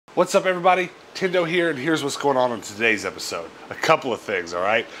What's up, everybody? Tindo here, and here's what's going on in today's episode. A couple of things, all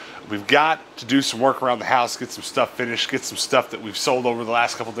right? We've got to do some work around the house, get some stuff finished, get some stuff that we've sold over the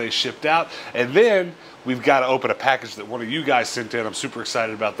last couple of days shipped out, and then we've got to open a package that one of you guys sent in. I'm super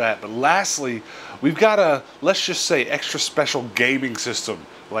excited about that. But lastly, we've got a, let's just say, extra special gaming system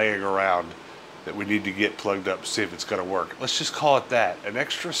laying around that we need to get plugged up to see if it's going to work. Let's just call it that, an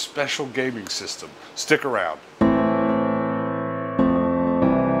extra special gaming system. Stick around.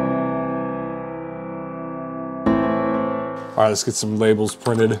 All right, let's get some labels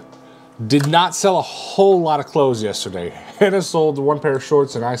printed. Did not sell a whole lot of clothes yesterday. Hannah sold one pair of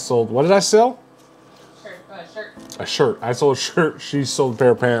shorts and I sold, what did I sell? Shirt. A shirt. I sold a shirt, she sold a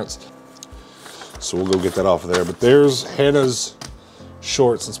pair of pants. So we'll go get that off of there. But there's Hannah's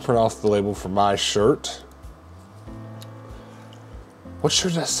shorts. Let's print off the label for my shirt. What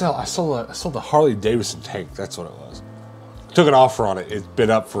shirt did I sell? I sold a Harley Davidson tank. That's what it was. I took an offer on it. It's been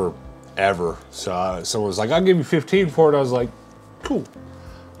up for ever. So someone was like, I'll give you 15 for it. I was like, cool,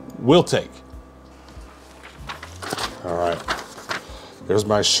 we'll take. All right, there's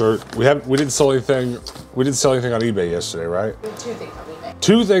my shirt. We didn't sell anything on eBay yesterday, right? We have 2 things on eBay.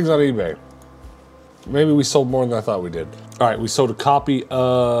 2 things on eBay. Maybe we sold more than I thought we did. All right, we sold a copy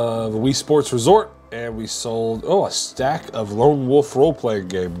of Wii Sports Resort, and we sold, a stack of Lone Wolf role-playing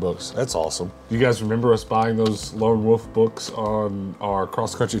game books. That's awesome. You guys remember us buying those Lone Wolf books on our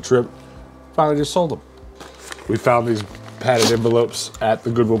cross-country trip? Finally just sold them. We found these padded envelopes at the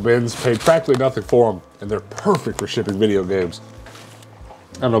Goodwill bins, paid practically nothing for them, and they're perfect for shipping video games.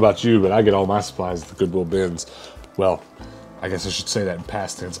 I don't know about you, but I get all my supplies at the Goodwill bins. Well, I guess I should say that in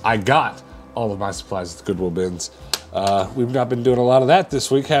past tense. I got all of my supplies at the Goodwill bins. We've not been doing a lot of that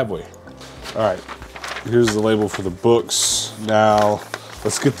this week, have we? All right, here's the label for the books. Now,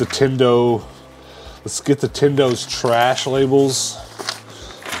 let's get the Tindo's trash labels.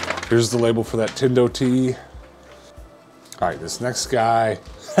 Here's the label for that Tindo tee. All right, this next guy,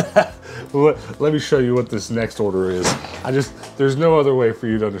 let me show you what this next order is. There's no other way for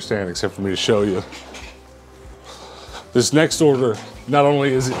you to understand except for me to show you. This next order, not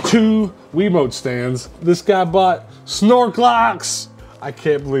only is it 2 Wiimote stands, this guy bought Snorkelocks. I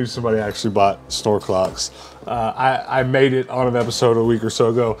can't believe somebody actually bought Snorkelocks. I made it on an episode a week or so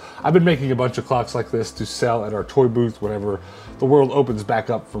ago. I've been making a bunch of clocks like this to sell at our toy booth whenever the world opens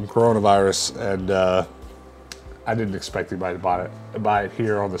back up from coronavirus, and I didn't expect anybody to buy it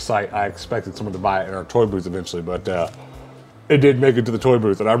here on the site. I expected someone to buy it in our toy booth eventually, but it did make it to the toy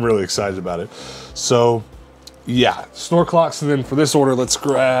booth, and I'm really excited about it. So, yeah, Snorkelocks, and then for this order, let's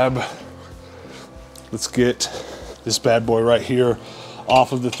get this bad boy right here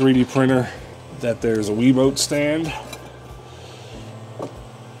off of the 3D printer. That there's a Wiimote stand.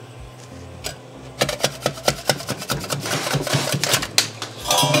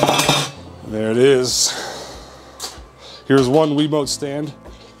 There it is. Here's one Wiimote stand.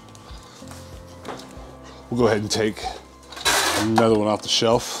 We'll go ahead and take another one off the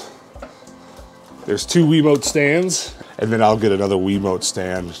shelf. There's 2 Wiimote stands, and then I'll get another Wiimote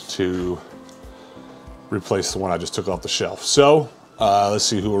stand to replace the one I just took off the shelf. So, let's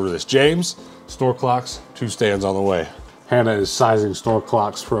see who ordered this. James, Snorkelocks, 2 stands on the way. Hannah is sizing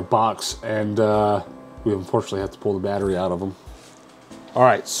Snorkelocks for a box, and we unfortunately have to pull the battery out of them. All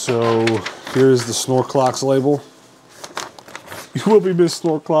right, so here's the Snorkelocks label. You will be missed,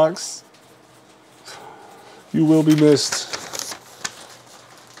 Snorkelocks. You will be missed.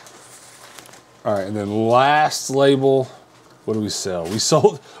 All right, and then last label, what do we sell? We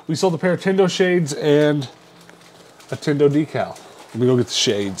sold a pair of Tindo shades and a Tindo decal. Let me go get the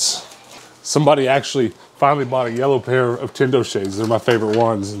shades. Somebody actually finally bought a yellow pair of Tindo shades. They're my favorite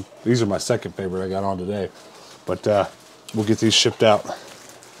ones, and these are my second favorite I got on today. But we'll get these shipped out.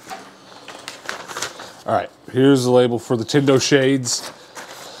 All right, here's the label for the Tindo shades.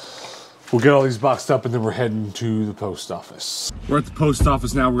 We'll get all these boxed up, and then we're heading to the post office. We're at the post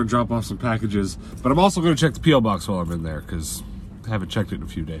office now. We're gonna drop off some packages, but I'm also gonna check the P.O. box while I'm in there, because I haven't checked it in a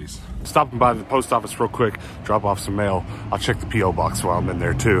few days. Stopping by the post office real quick, drop off some mail. I'll check the P.O. box while I'm in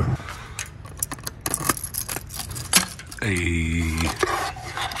there too. Hey.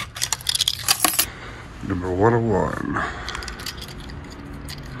 Number 101.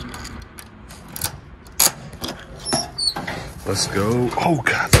 Let's go. Oh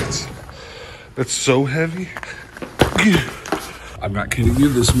God, that's so heavy. I'm not kidding you,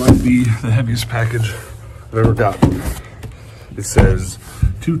 this might be the heaviest package I've ever gotten. It says,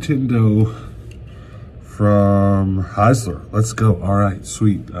 to Tindo from Heisler. Let's go. All right,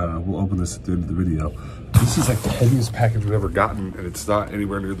 sweet. We'll open this at the end of the video. This is like the heaviest package we've ever gotten, and it's not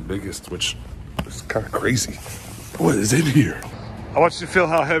anywhere near the biggest, which is kind of crazy. What is in here? I want you to feel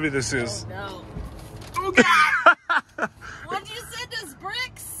how heavy this is. No. Oh God! What'd you send us,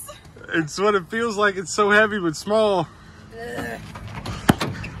 bricks? It's what it feels like. It's so heavy but small. Ugh.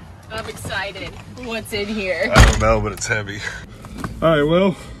 I'm excited. What's in here? I don't know, but it's heavy. All right,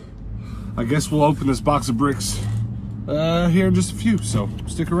 well, I guess we'll open this box of bricks here in just a few, so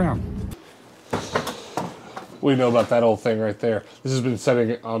stick around. We know about that old thing right there. This has been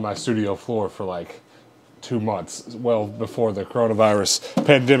sitting on my studio floor for like 2 months, well before the coronavirus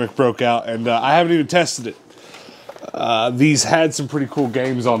pandemic broke out, and I haven't even tested it. These had some pretty cool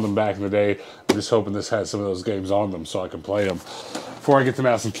games on them back in the day. I'm just hoping this has some of those games on them so I can play them. Before I get the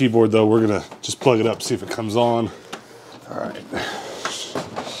mouse and keyboard though, we're gonna just plug it up, see if it comes on. All right.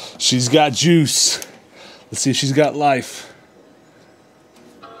 She's got juice. Let's see if she's got life.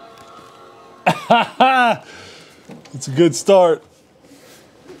 It's a good start.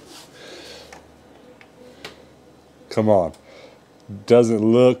 Come on. Doesn't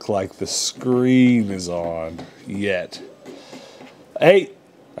look like the screen is on yet. Hey,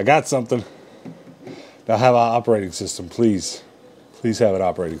 I got something. Now have an operating system, please. Please have an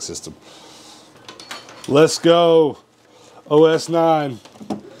operating system. Let's go. OS 9.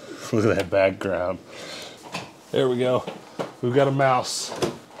 Look at that background. There we go. We've got a mouse.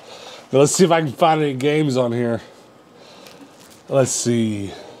 Now let's see if I can find any games on here. Let's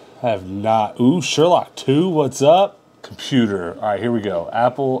see. I have not. Ooh, Sherlock 2. What's up? Computer. All right, here we go.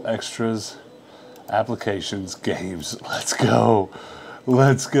 Apple Extras, Applications, Games. Let's go.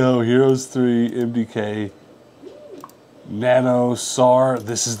 Let's go. Heroes 3, MDK, Nano, SAR.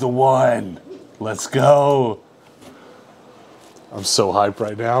 This is the one. Let's go. I'm so hyped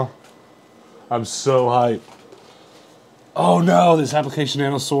right now. I'm so hyped. Oh no, this application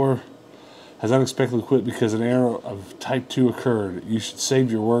Nanosor has unexpectedly quit because an error of type 2 occurred. You should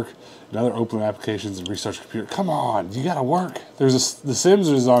save your work and other open applications and restart your computer. Come on, you gotta work. There's The Sims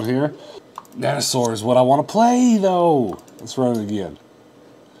is on here. Nanosor is what I want to play though. Let's run it again.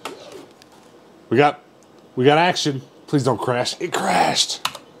 We got action. Please don't crash. It crashed.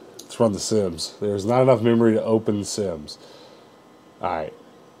 Let's run The Sims. There's not enough memory to open Sims. All right.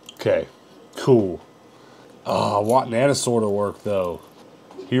 Okay. Cool. Oh, I want Nanosor to work though.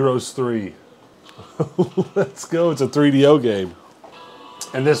 Heroes 3. Let's go. It's a 3DO game.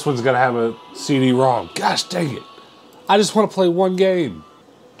 And this one's going to have a CD-ROM. Gosh dang it. I just want to play one game.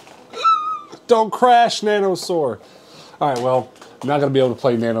 Don't crash, Nanosor. All right, well, I'm not going to be able to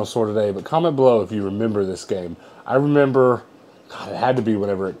play Nanosor today, but comment below if you remember this game. I remember, God, it had to be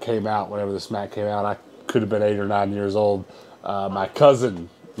whenever it came out, whenever this Mac came out. I could have been 8 or 9 years old. My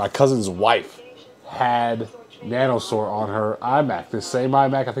cousin's wife had Nanosor on her iMac, this same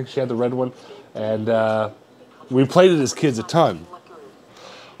iMac. I think she had the red one, and we played it as kids a ton.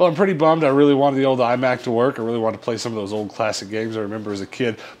 Well, I'm pretty bummed. I really wanted the old iMac to work. I really wanted to play some of those old classic games I remember as a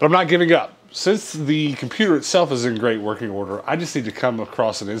kid, but I'm not giving up. Since the computer itself is in great working order, I just need to come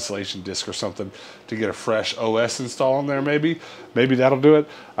across an installation disk or something to get a fresh OS install on there. Maybe that'll do it.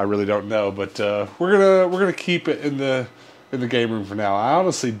 I really don't know, but we're gonna keep it in the game room for now. I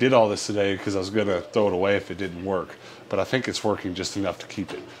honestly did all this today because I was gonna throw it away if it didn't work, but I think it's working just enough to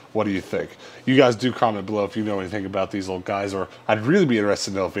keep it. What do you think? You guys do comment below if you know anything about these old guys, or I'd really be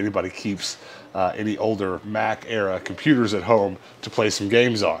interested to know if anybody keeps any older Mac era computers at home to play some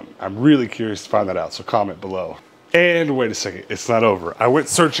games on. I'm really curious to find that out, so comment below. And wait a second, it's not over. I went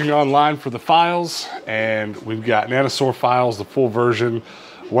searching online for the files, and we've got Nanosor files, the full version,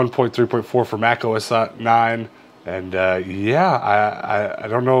 1.3.4 for Mac OS 9. And yeah, I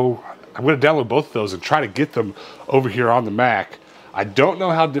don't know. I'm going to download both of those and try to get them over here on the Mac. I don't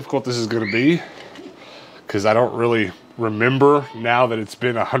know how difficult this is going to be because I don't really remember, now that it's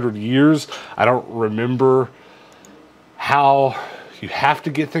been 100 years. I don't remember how you have to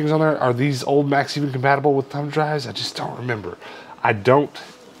get things on there. Are these old Macs even compatible with thumb drives? I just don't remember. I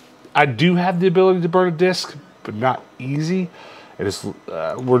do have the ability to burn a disk, but not easy. And it's, we're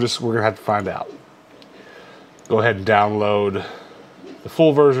gonna have to find out. Go ahead and download the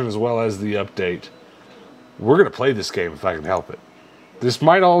full version as well as the update. We're gonna play this game if I can help it. This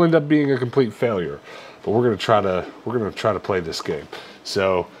might all end up being a complete failure, but we're gonna try to play this game.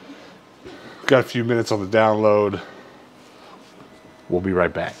 So, got a few minutes on the download. We'll be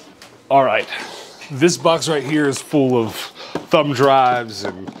right back. All right, this box right here is full of thumb drives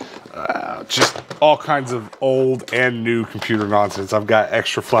and just all kinds of old and new computer nonsense. I've got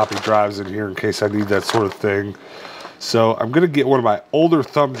extra floppy drives in here in case I need that sort of thing. So I'm gonna get one of my older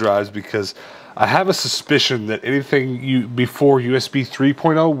thumb drives because I have a suspicion that anything before USB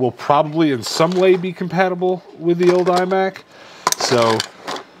 3.0 will probably in some way be compatible with the old iMac. So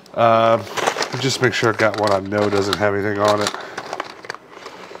just make sure I've got one I know doesn't have anything on it.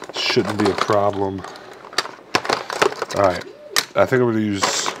 shouldn't be a problem. All right, I think I'm gonna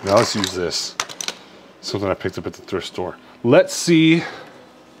use, now let's use this. Something I picked up at the thrift store. Let's see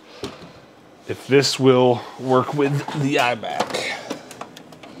if this will work with the iMac.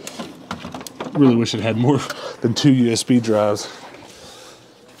 Really wish it had more than 2 USB drives.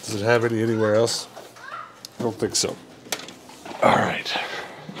 Does it have any anywhere else? I don't think so. All right.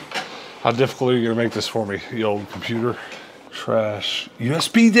 How difficult are you gonna make this for me, the old computer? Trash.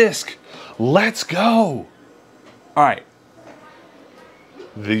 USB disk. Let's go. All right.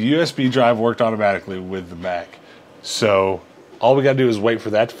 The USB drive worked automatically with the Mac. So all we gotta do is wait for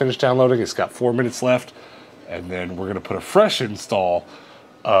that to finish downloading. It's got 4 minutes left. And then we're gonna put a fresh install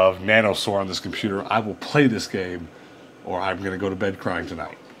of Nanosaur on this computer. I will play this game or I'm gonna go to bed crying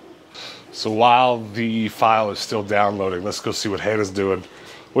tonight. So while the file is still downloading, let's go see what Hannah's doing.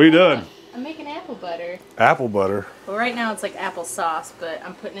 What are you doing? I'm making apple butter. Apple butter? Well, right now it's like apple sauce, but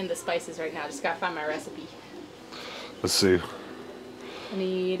I'm putting in the spices right now. Just gotta find my recipe. Let's see. I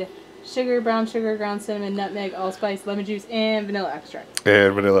need sugar, brown sugar, ground cinnamon, nutmeg, allspice, lemon juice, and vanilla extract.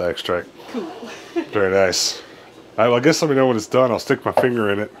 And vanilla extract. Cool. Very nice. All right, well, I guess let me know when it's done. I'll stick my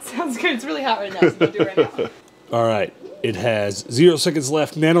finger in it. Sounds good. It's really hot right now, so we'll do it right now. All right. It has 0 seconds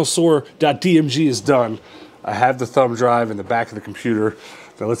left. Nanosaur.dmg is done. I have the thumb drive in the back of the computer.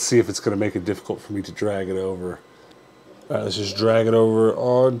 Now let's see if it's going to make it difficult for me to drag it over. All right, let's just drag it over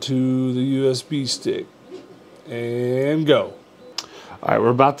onto the USB stick. And go. All right, we're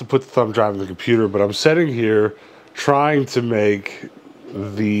about to put the thumb drive in the computer, but I'm sitting here trying to make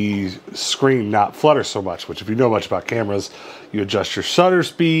the screen not flutter so much, which if you know much about cameras, you adjust your shutter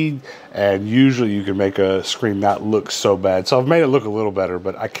speed and usually you can make a screen not look so bad. So I've made it look a little better,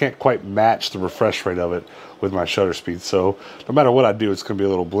 but I can't quite match the refresh rate of it with my shutter speed. So no matter what I do, it's gonna be a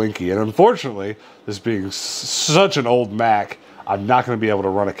little blinky. And unfortunately, this being such an old Mac, I'm not gonna be able to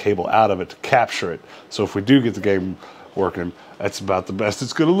run a cable out of it to capture it. So if we do get the game working, that's about the best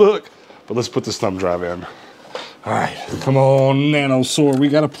it's gonna look. But let's put this thumb drive in. All right, come on, Nanosaur, we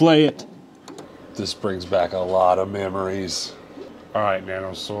gotta play it. This brings back a lot of memories. All right,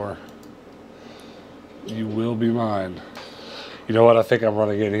 Nanosaur, you will be mine. You know what I think I'm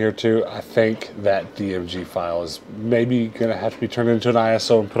running in here too? I think that DMG file is maybe gonna have to be turned into an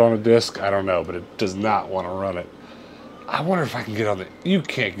ISO and put on a disk. I don't know, but it does not want to run it. I wonder if I can get on the, you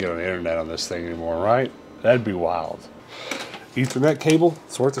can't get on the internet on this thing anymore, right? That'd be wild. Ethernet cable,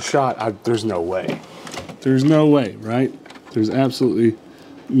 it's worth a shot. There's no way. There's no way, right? There's absolutely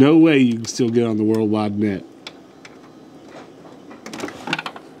no way you can still get on the World Wide Net.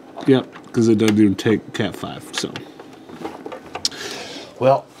 Yep, because it doesn't even take Cat 5, so.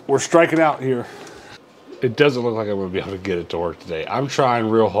 Well, we're striking out here. It doesn't look like I'm going to be able to get it to work today. I'm trying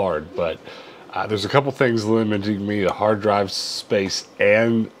real hard, but there's a couple things limiting me. The hard drive space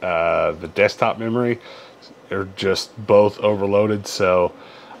and the desktop memory are just both overloaded, so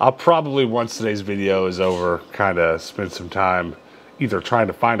I'll probably, once today's video is over, kind of spend some time either trying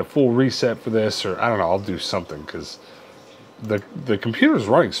to find a full reset for this, or I don't know, I'll do something, because the computer's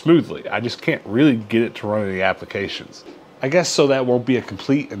running smoothly. I just can't really get it to run any applications. I guess so that won't be a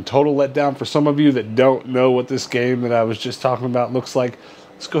complete and total letdown for some of you that don't know what this game that I was just talking about looks like.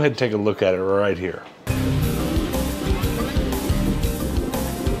 Let's go ahead and take a look at it right here.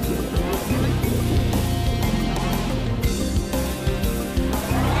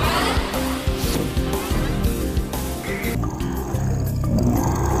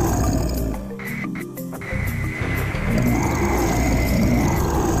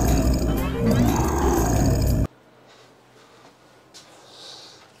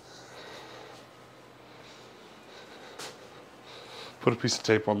 Put a piece of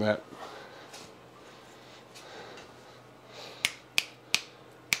tape on that.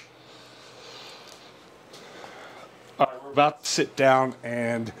 All right, we're about to sit down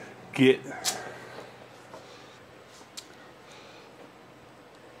and get...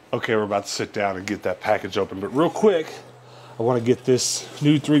 Okay, we're about to sit down and get that package open, but real quick, I want to get this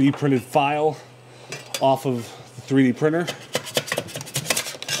new 3D printed file off of the 3D printer.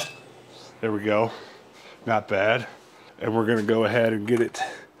 There we go. Not bad. And we're gonna go ahead and get it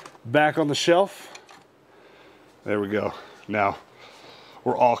back on the shelf. There we go. Now,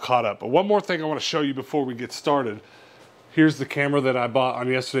 we're all caught up. But one more thing I wanna show you before we get started. Here's the camera that I bought on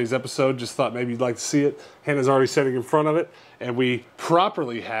yesterday's episode. Just thought maybe you'd like to see it. Hannah's already sitting in front of it. And we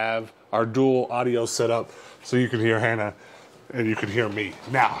properly have our dual audio set up so you can hear Hannah and you can hear me.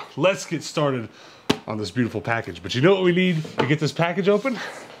 Now, let's get started on this beautiful package. But you know what we need to get this package open?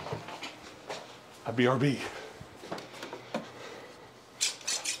 A BRB.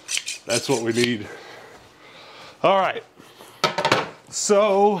 That's what we need. All right.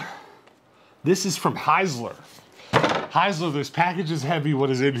 So This is from Heisler. Heisler, this package is heavy. What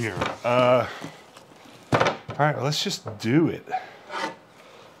is in here? All right, well, let's just do it.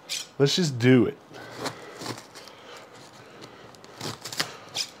 Let's just do it.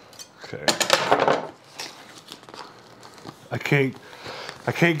 Okay.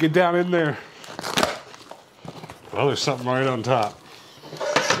 I can't get down in there. Well, there's something right on top.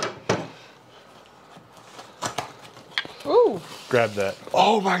 Ooh. Grab that.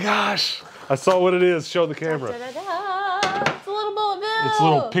 Oh my gosh. I saw what it is. Show the camera. Da, da, da. It's a little bullet bill. It's a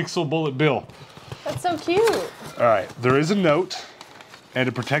little pixel bullet bill. That's so cute. All right. There is a note and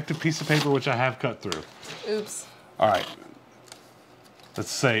a protective piece of paper, which I have cut through. Oops. All right. Let's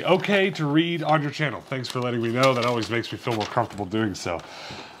say, okay to read on your channel. Thanks for letting me know. That always makes me feel more comfortable doing so.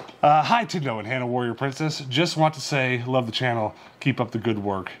 Hi, Tidno and Hannah Warrior Princess. Just want to say, love the channel. Keep up the good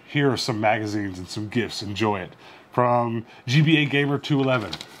work. Here are some magazines and some gifts. Enjoy it. From GBA Gamer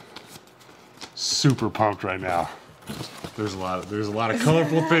 211. Super pumped right now. There's a lot of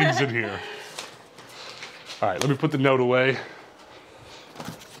colorful things in here. All right, let me put the note away.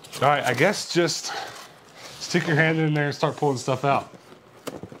 All right, I guess just stick your hand in there and start pulling stuff out.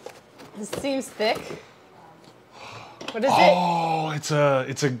 This seems thick. What is it? Oh, it's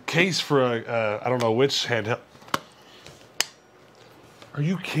a case for a I don't know which handheld. Are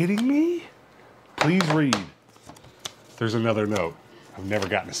you kidding me? Please read. There's another note. I've never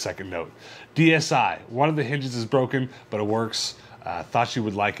gotten a second note. DSI. One of the hinges is broken, but it works. Thought you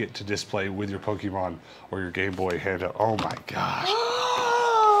would like it to display with your Pokemon or your Game Boy handheld. Oh my gosh.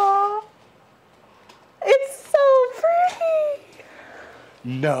 It's so pretty.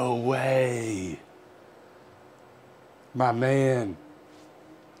 No way. My man.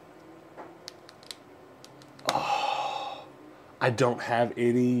 Oh, I don't have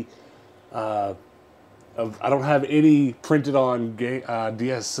any I don't have any printed on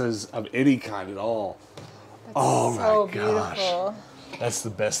DS's of any kind at all. That's oh so my gosh. Beautiful. That's the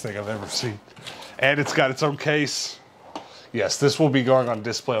best thing I've ever seen. And it's got its own case. Yes, this will be going on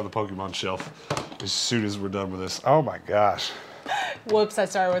display on the Pokemon shelf as soon as we're done with this. Oh my gosh. Whoops, I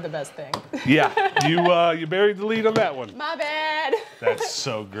started with the best thing. Yeah, you buried the lead on that one. My bad. That's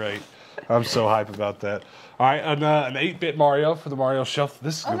so great. I'm so hype about that. All right, an 8-bit Mario for the Mario shelf.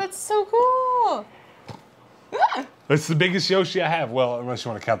 This is Oh, that's so cool. It's the biggest Yoshi I have. Well, unless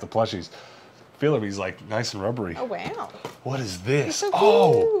you want to count the plushies. Feel him, he's like nice and rubbery. Oh, wow. What is this? It's so cute.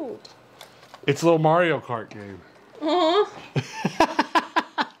 Oh, it's a little Mario Kart game.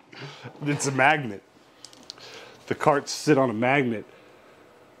 It's a magnet. The carts sit on a magnet.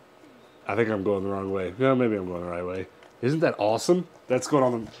 I think I'm going the wrong way. No, maybe I'm going the right way. Isn't that awesome? That's going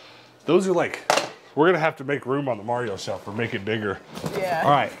on the... Those are like... We're going to have to make room on the Mario shelf or make it bigger. Yeah.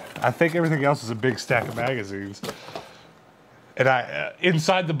 All right. I think everything else is a big stack of magazines. And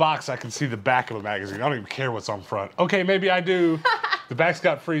inside the box, I can see the back of a magazine. I don't even care what's on front. Okay, maybe I do. The back's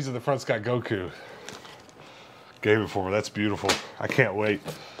got Frieza, the front's got Goku. Game Informer, that's beautiful. I can't wait.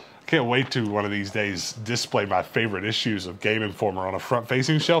 Can't wait to one of these days display my favorite issues of Game Informer on a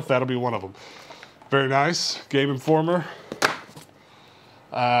front-facing shelf. That'll be one of them. Very nice. Game Informer.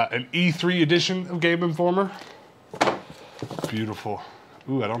 An E3 edition of Game Informer. Beautiful.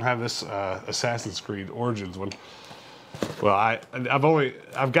 Ooh, I don't have this Assassin's Creed Origins one. Well,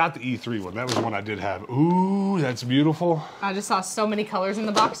 I've got the E3 one. That was the one I did have. Ooh, that's beautiful. I just saw so many colors in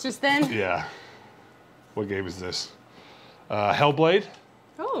the box just then. Yeah. What game is this? Hellblade.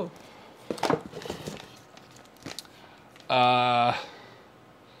 Oh.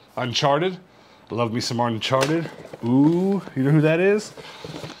 Uncharted. Love me some Uncharted. Ooh, you know who that is?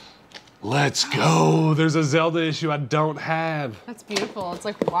 Let's go. There's a Zelda issue I don't have. That's beautiful. It's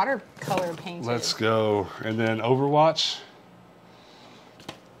like watercolor painted. Let's go. And then Overwatch.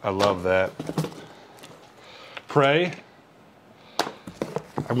 I love that. Prey.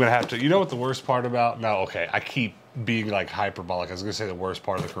 I'm going to have to... You know what the worst part about... No, okay. I keep being like hyperbolic. I was going to say the worst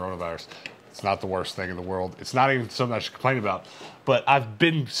part of the coronavirus. It's not the worst thing in the world. It's not even something I should complain about. But I've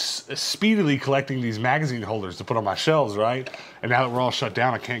been speedily collecting these magazine holders to put on my shelves, right? And now that we're all shut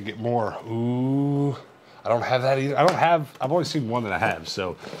down, I can't get more. Ooh. I don't have that either. I've only seen one that I have,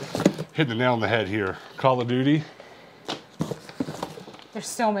 so hitting the nail on the head here. Call of Duty. There's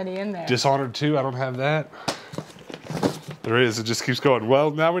so many in there. Dishonored 2, I don't have that. There is, it just keeps going.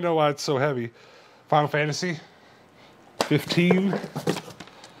 Well, now we know why it's so heavy. Final Fantasy 15.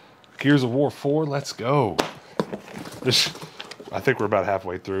 Gears of War 4, let's go. I think we're about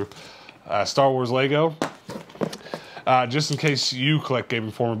halfway through. Star Wars Lego. Just in case you collect Game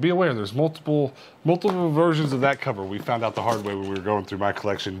Informer, be aware there's multiple versions of that cover. We found out the hard way when we were going through my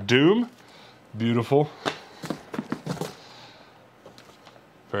collection. Doom, beautiful.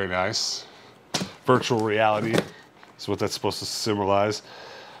 Very nice. Virtual reality is what that's supposed to symbolize.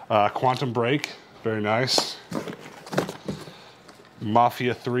 Quantum Break, very nice.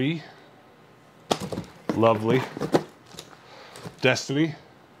 Mafia 3, lovely. Destiny.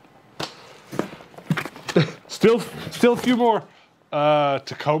 Still a few more.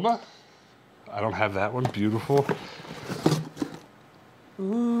 Tacoma. I don't have that one. Beautiful.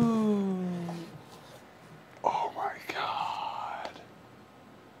 Ooh. Oh my God.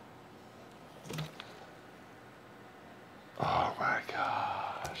 Oh my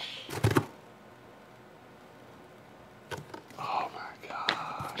gosh. Oh my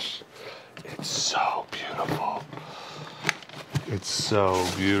gosh. It's so beautiful. It's so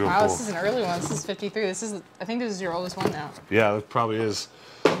beautiful. Wow, this is an early one. This is 53. I think this is your oldest one now. Yeah, it probably is.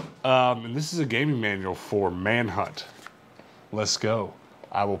 And this is a gaming manual for Manhunt. Let's go.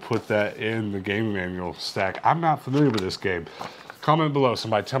 I will put that in the gaming manual stack. I'm not familiar with this game. Comment below.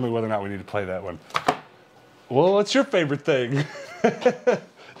 Somebody tell me whether or not we need to play that one. Well, what's your favorite thing?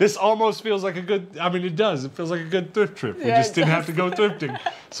 This almost feels like a good, I mean, it does. It feels like a good thrift trip. We just didn't have to go thrifting.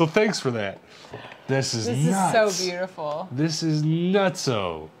 So thanks for that. This is nuts. This is so beautiful. This is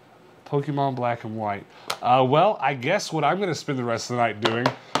nutso. Pokemon Black and White. Well, I guess what I'm going to spend the rest of the night doing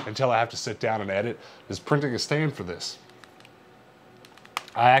until I have to sit down and edit is printing a stand for this.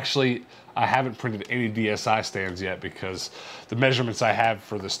 I haven't printed any DSi stands yet because the measurements I have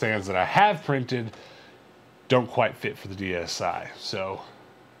for the stands that I have printed don't quite fit for the DSi. So,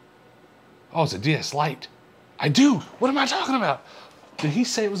 oh, it's a DS Lite. I do. What am I talking about? Did he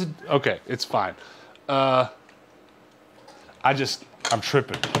say it was a? Okay, it's fine. I'm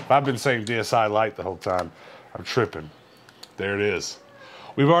tripping. I've been saying DSi Lite the whole time. I'm tripping. There it is.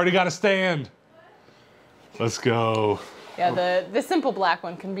 We've already got a stand. Let's go. Yeah, the simple black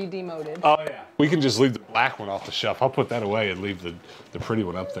one can be demoted. Oh yeah. We can just leave the black one off the shelf. I'll put that away and leave the pretty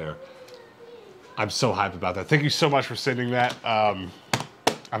one up there. I'm so hyped about that. Thank you so much for sending that. I'm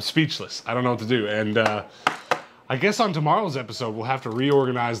speechless. I don't know what to do. And I guess on tomorrow's episode, we'll have to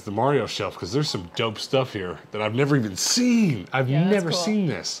reorganize the Mario shelf because there's some dope stuff here that I've never even seen. I've never seen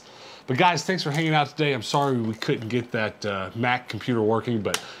this. But guys, thanks for hanging out today. I'm sorry we couldn't get that Mac computer working,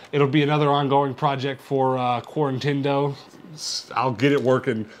 but it'll be another ongoing project for Quarantendo. I'll get it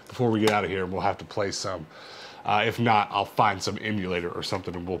working before we get out of here, and we'll have to play some. If not, I'll find some emulator or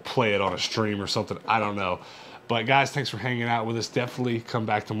something, and we'll play it on a stream or something. I don't know. But guys, thanks for hanging out with us. Definitely come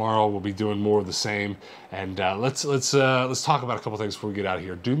back tomorrow. We'll be doing more of the same. And let's talk about a couple things before we get out of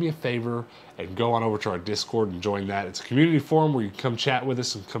here. Do me a favor and go on over to our Discord and join that. It's a community forum where you can come chat with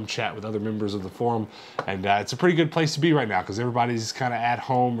us and come chat with other members of the forum. And it's a pretty good place to be right now because everybody's kind of at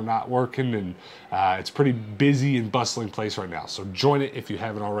home or not working, and it's a pretty busy and bustling place right now. So join it if you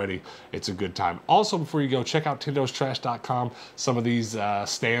haven't already. It's a good time. Also, before you go, check out TindosTrash.com. Some of these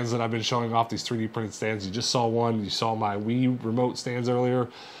stands that I've been showing off, these 3D printed stands. You just saw one. You saw my Wii remote stands earlier.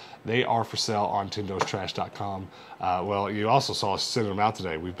 They are for sale on TindosTrash.com. Well, you also saw us sending them out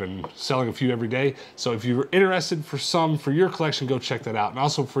today. We've been selling a few every day. So if you're interested for some for your collection, go check that out. And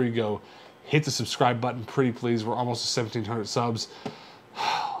also before you go, hit the subscribe button, pretty please. We're almost at 1,700 subs.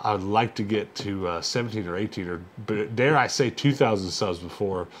 I would like to get to 17 or 18 or dare I say 2,000 subs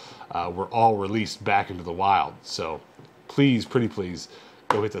before we're all released back into the wild. So please, pretty please,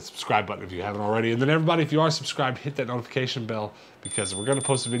 go hit that subscribe button if you haven't already. And then everybody, if you are subscribed, hit that notification bell because we're going to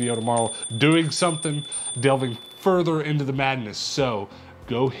post a video tomorrow doing something, delving further into the madness. So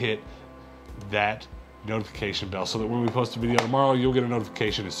go hit that notification bell so that when we post a video tomorrow, you'll get a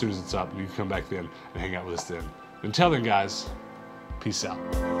notification as soon as it's up and you can come back then and hang out with us then. Until then, guys, peace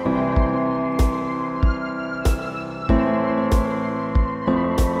out.